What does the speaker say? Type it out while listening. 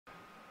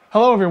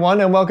Hello everyone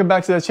and welcome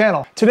back to the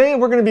channel. Today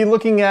we're going to be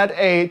looking at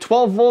a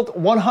 12 volt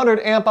 100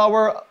 amp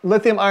hour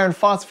lithium iron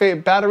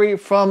phosphate battery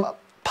from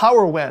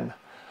PowerWin.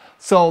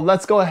 So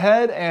let's go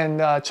ahead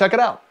and check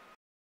it out.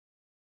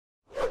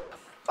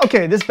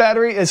 Okay, this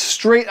battery is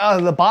straight out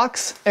of the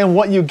box, and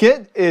what you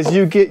get is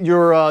you get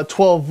your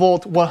 12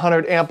 volt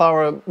 100 amp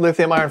hour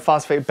lithium iron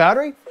phosphate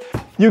battery.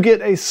 You get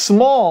a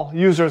small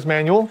user's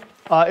manual.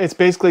 It's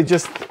basically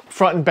just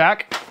front and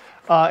back.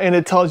 And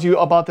it tells you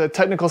about the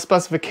technical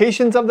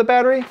specifications of the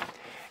battery,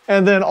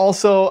 and then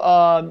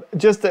also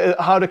just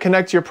how to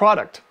connect your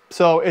product.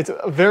 So it's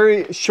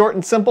very short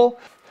and simple.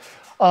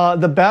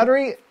 The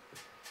battery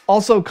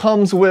also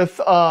comes with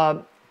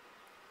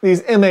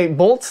these M8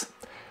 bolts.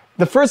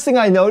 The first thing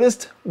I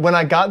noticed when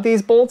I got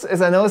these bolts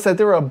is I noticed that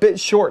they were a bit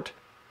short.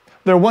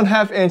 They're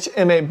 1/2 inch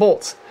M8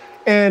 bolts.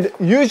 And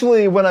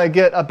usually when I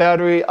get a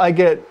battery, I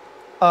get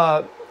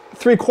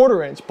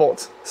 3/4 inch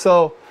bolts.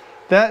 So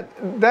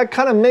that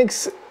kind of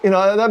makes,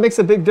 that makes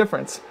a big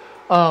difference.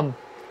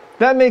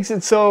 That makes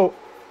it so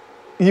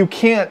you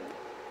can't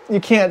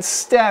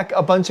stack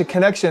a bunch of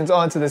connections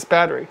onto this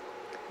battery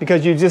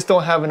because you just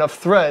don't have enough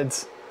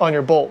threads on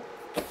your bolt.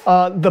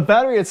 The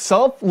battery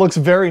itself looks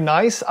very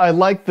nice. I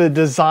like the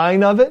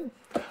design of it.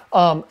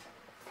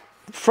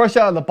 Fresh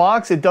out of the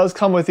box, it does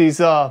come with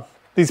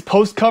these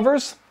post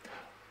covers.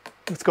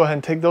 Let's go ahead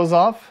and take those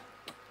off.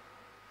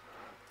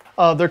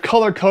 They're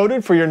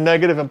color-coded for your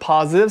negative and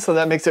positive, so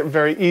that makes it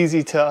very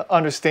easy to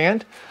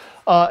understand.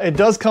 It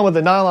does come with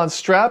a nylon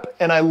strap,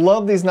 and I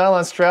love these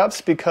nylon straps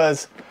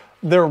because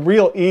they're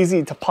real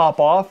easy to pop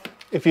off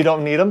if you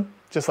don't need them,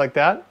 just like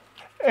that.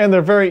 And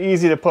they're very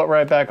easy to put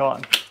right back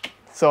on.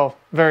 So,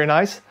 very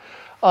nice.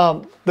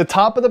 The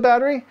top of the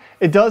battery,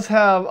 it does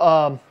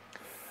have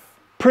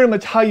pretty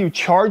much how you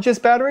charge this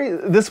battery.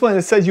 This one,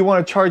 it says you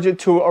want to charge it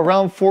to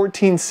around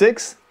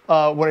 14.6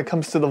 when it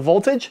comes to the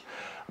voltage.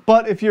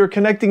 But if you're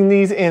connecting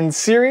these in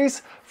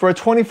series for a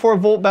 24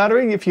 volt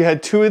battery, if you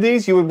had two of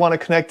these, you would want to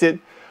connect it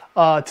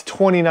to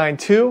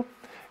 29.2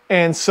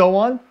 and so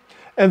on.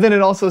 And then it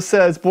also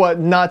says what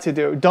not to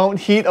do. Don't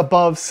heat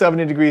above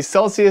 70 degrees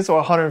Celsius or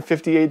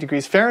 158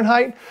 degrees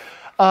Fahrenheit.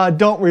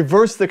 Don't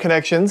reverse the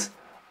connections.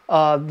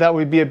 That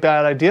would be a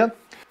bad idea.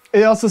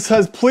 It also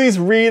says please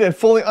read and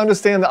fully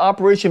understand the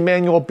operation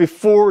manual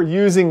before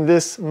using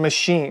this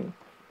machine.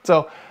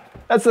 So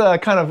that's a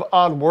kind of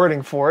odd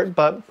wording for it,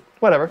 but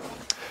whatever.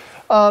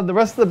 The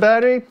rest of the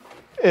battery,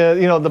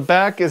 the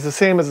back is the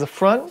same as the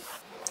front,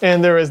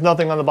 and there is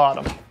nothing on the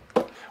bottom.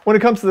 When it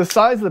comes to the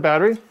size of the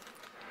battery,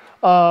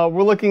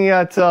 we're looking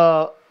at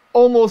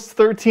almost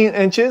 13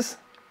 inches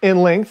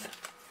in length.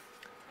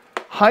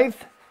 Height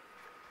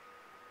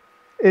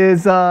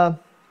is about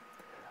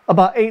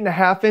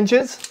 8.5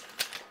 inches,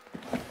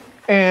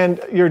 and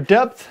your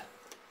depth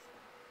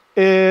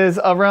is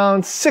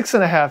around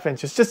 6.5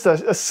 inches, just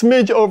a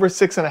smidge over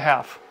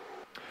 6.5.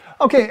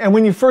 Okay, and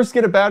when you first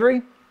get a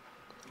battery,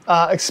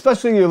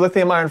 especially your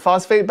lithium iron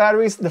phosphate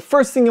batteries, the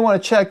first thing you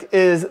want to check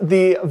is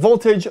the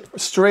voltage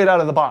straight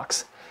out of the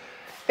box.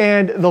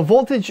 And the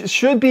voltage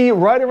should be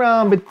right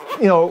around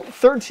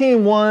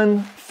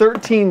 13.1,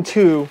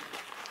 13.2,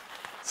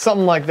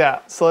 something like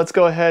that. So let's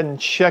go ahead and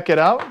check it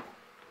out.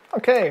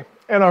 Okay,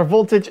 and our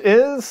voltage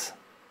is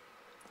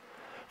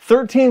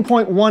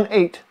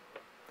 13.18.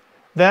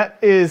 That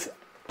is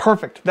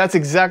perfect. That's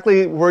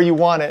exactly where you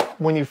want it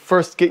when you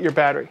first get your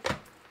battery.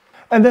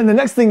 And then the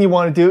next thing you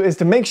want to do is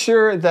to make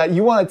sure that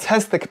you want to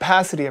test the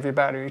capacity of your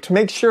battery to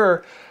make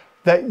sure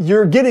that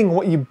you're getting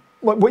what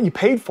you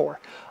paid for.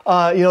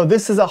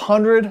 This is a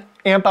 100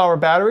 amp hour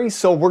battery,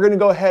 so we're going to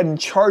go ahead and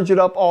charge it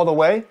up all the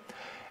way,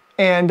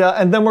 and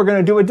then we're going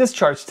to do a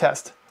discharge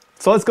test.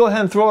 So let's go ahead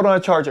and throw it on a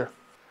charger.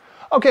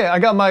 Okay, I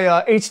got my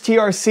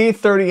HTRC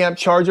 30 amp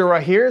charger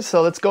right here,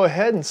 so let's go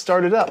ahead and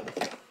start it up.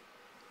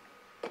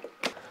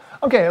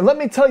 Okay, let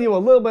me tell you a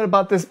little bit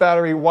about this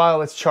battery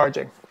while it's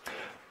charging.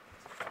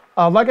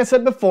 Like I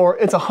said before,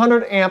 it's a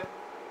 100 amp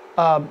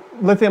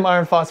lithium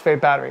iron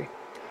phosphate battery.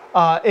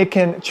 It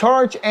can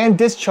charge and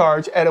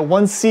discharge at a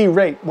 1C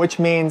rate, which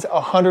means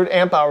 100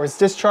 amp hours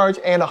discharge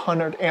and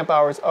 100 amp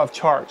hours of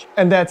charge.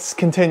 And that's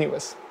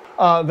continuous.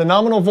 The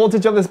nominal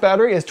voltage of this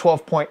battery is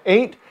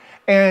 12.8,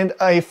 and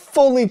a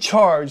fully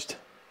charged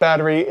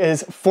battery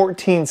is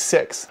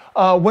 14.6.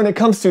 When it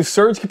comes to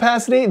surge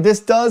capacity,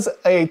 this does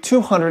a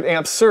 200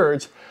 amp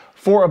surge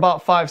for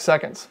about 5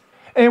 seconds.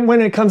 And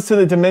when it comes to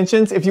the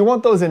dimensions, if you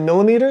want those in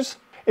millimeters,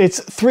 it's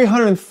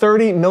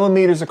 330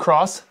 millimeters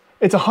across,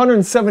 it's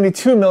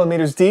 172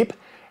 millimeters deep,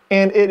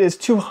 and it is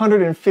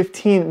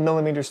 215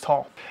 millimeters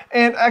tall.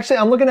 And actually,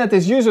 I'm looking at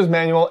this user's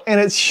manual, and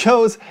it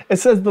says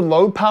the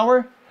load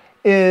power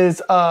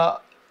is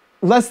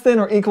less than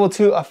or equal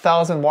to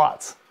 1,000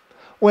 watts.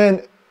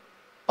 When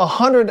a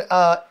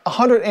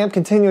 100 amp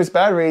continuous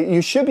battery,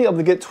 you should be able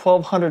to get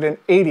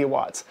 1,280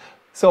 watts.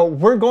 So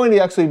we're going to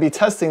actually be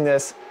testing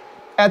this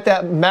at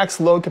that max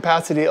load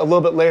capacity a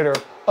little bit later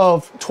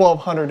of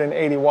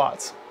 1,280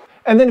 watts.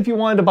 And then if you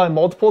wanted to buy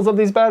multiples of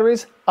these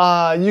batteries,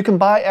 you can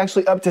buy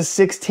actually up to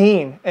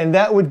 16, and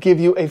that would give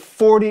you a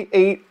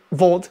 48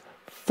 volt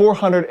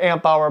 400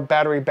 amp hour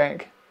battery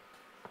bank.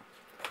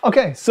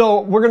 Okay,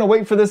 so we're gonna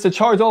wait for this to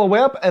charge all the way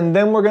up, and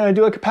then we're gonna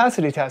do a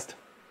capacity test.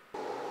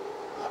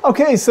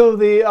 Okay, so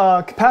the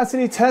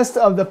capacity test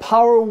of the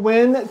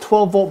PowerWin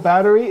 12 volt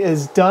battery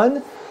is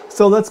done.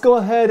 So let's go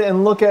ahead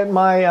and look at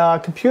my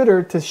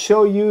computer to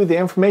show you the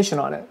information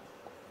on it.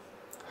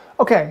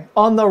 Okay,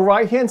 on the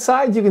right hand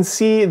side you can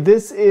see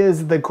this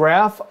is the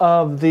graph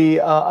of the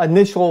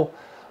initial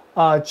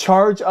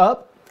charge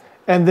up,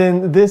 and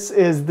then this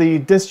is the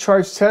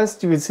discharge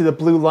test. You can see the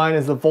blue line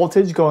is the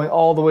voltage going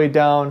all the way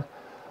down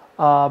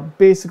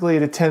basically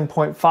to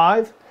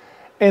 10.5,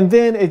 and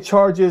then it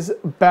charges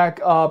back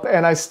up,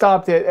 and I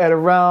stopped it at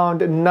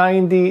around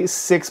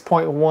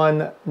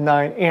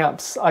 96.19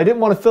 amps. I didn't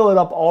want to fill it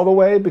up all the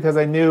way because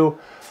I knew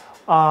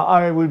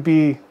I would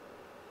be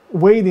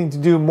waiting to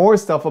do more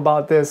stuff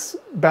about this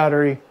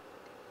battery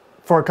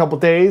for a couple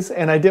days,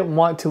 and I didn't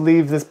want to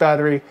leave this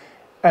battery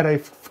at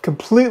a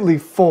completely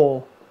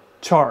full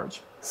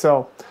charge.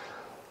 So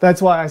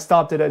that's why I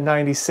stopped it at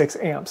 96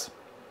 amps.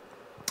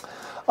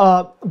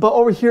 But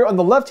over here on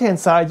the left hand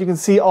side you can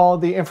see all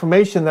the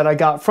information that I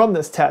got from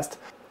this test.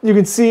 You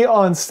can see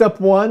on step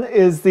 1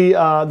 is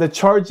the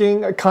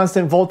charging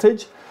constant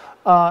voltage,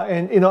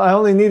 and I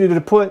only needed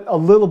to put a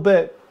little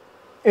bit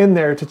in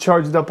there to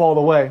charge it up all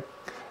the way.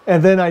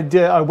 And then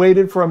I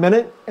waited for a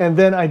minute, and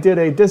then I did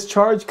a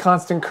discharge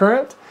constant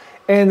current,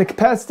 and the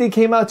capacity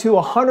came out to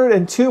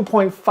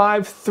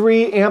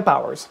 102.53 amp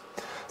hours.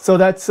 So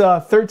that's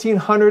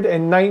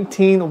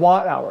 1319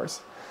 watt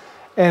hours.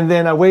 And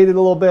then I waited a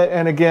little bit,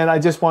 and again I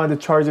just wanted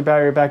to charge the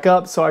battery back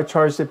up, so I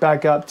charged it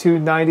back up to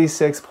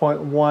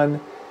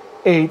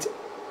 96.18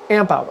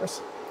 amp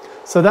hours.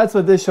 So that's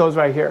what this shows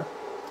right here.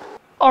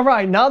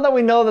 Alright, now that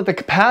we know that the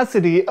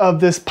capacity of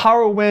this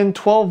PowerWin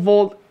 12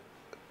 volt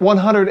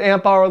 100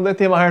 amp hour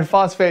lithium iron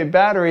phosphate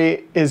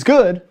battery is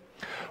good,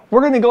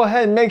 we're going to go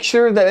ahead and make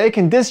sure that it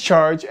can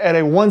discharge at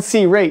a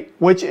 1C rate,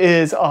 which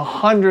is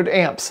 100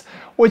 amps,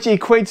 which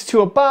equates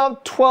to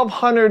about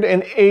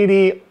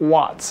 1280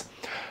 watts.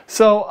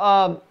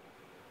 So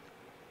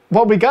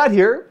what we got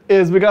here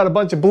is we got a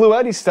bunch of Blue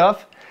Eddy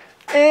stuff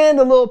and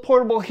a little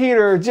portable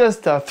heater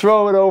just to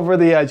throw it over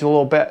the edge a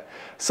little bit.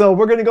 So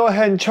we're going to go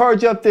ahead and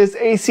charge up this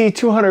AC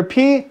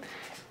 200P,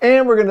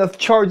 and we're going to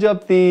charge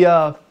up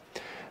the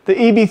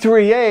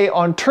EB3A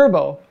on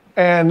turbo,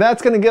 and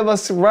that's going to give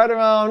us right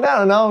around, I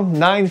don't know,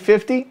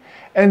 950,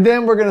 and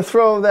then we're going to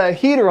throw that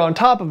heater on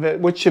top of it,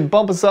 which should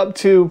bump us up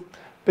to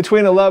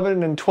between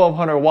 11 and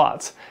 1200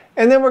 watts,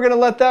 and then we're going to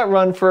let that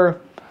run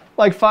for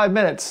like 5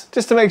 minutes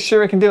just to make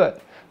sure it can do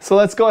it. So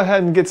let's go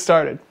ahead and get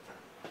started.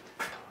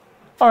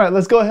 Alright,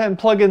 let's go ahead and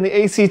plug in the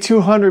AC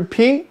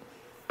 200P.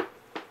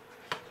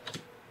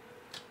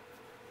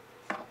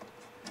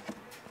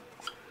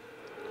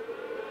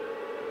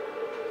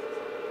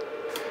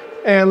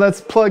 And let's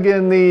plug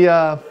in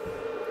the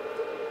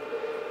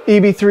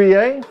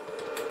EB3A.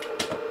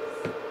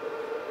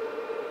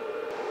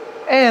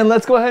 And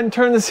let's go ahead and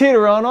turn this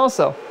heater on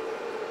also.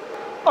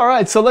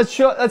 Alright, so let's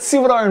see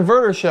what our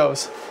inverter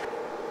shows.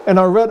 And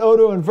our red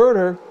auto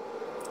inverter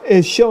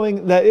is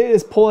showing that it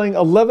is pulling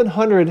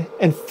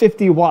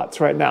 1150 watts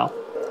right now.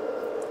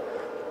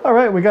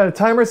 Alright, we got a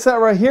timer set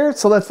right here,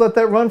 so let's let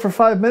that run for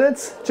 5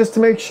 minutes just to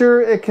make sure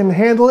it can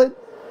handle it.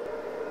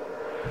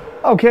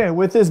 Okay,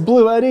 with this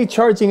Blue Eddy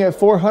charging at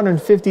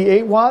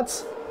 458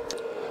 watts,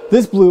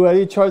 this Blue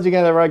Eddy charging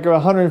at a regular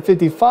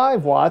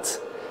 155 watts,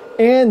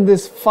 and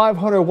this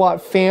 500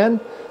 watt fan,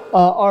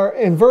 our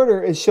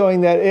inverter is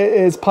showing that it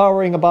is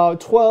powering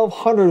about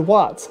 1200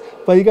 watts.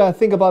 But you gotta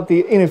think about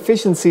the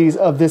inefficiencies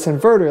of this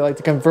inverter, like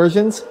the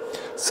conversions.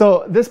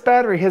 So this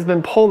battery has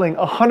been pulling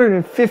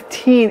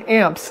 115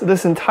 amps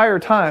this entire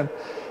time,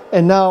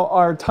 and now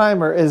our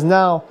timer is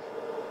now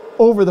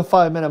over the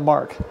 5 minute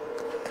mark.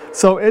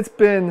 So it's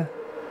been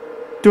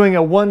doing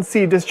a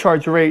 1C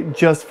discharge rate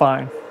just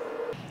fine.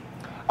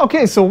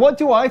 Okay, so what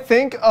do I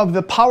think of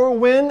the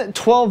PowerWin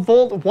 12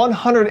 volt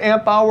 100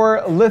 amp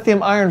hour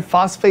lithium iron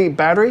phosphate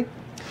battery?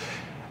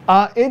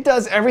 It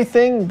does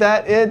everything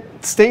that it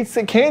states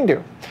it can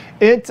do.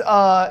 It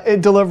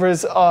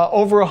delivers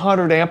over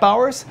 100 amp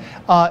hours.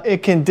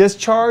 It can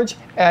discharge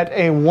at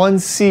a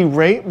 1C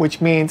rate,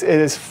 which means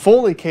it is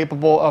fully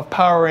capable of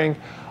powering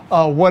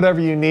whatever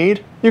you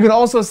need. You can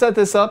also set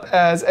this up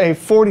as a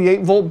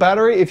 48 volt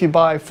battery if you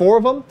buy 4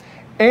 of them,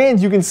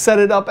 and you can set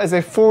it up as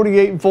a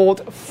 48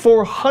 volt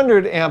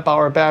 400 amp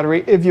hour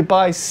battery if you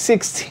buy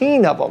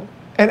 16 of them.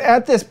 And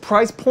at this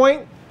price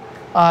point,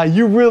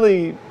 you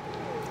really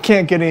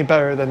can't get any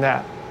better than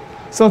that.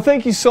 So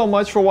thank you so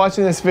much for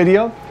watching this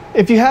video.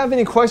 If you have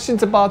any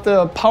questions about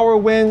the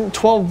PowerWin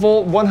 12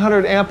 volt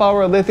 100 amp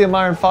hour lithium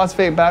iron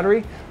phosphate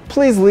battery,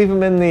 please leave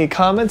them in the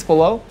comments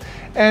below.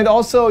 And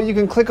also you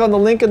can click on the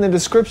link in the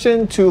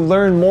description to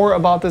learn more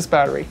about this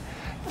battery.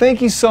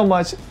 Thank you so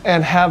much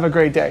and have a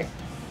great day.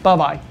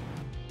 Bye-bye.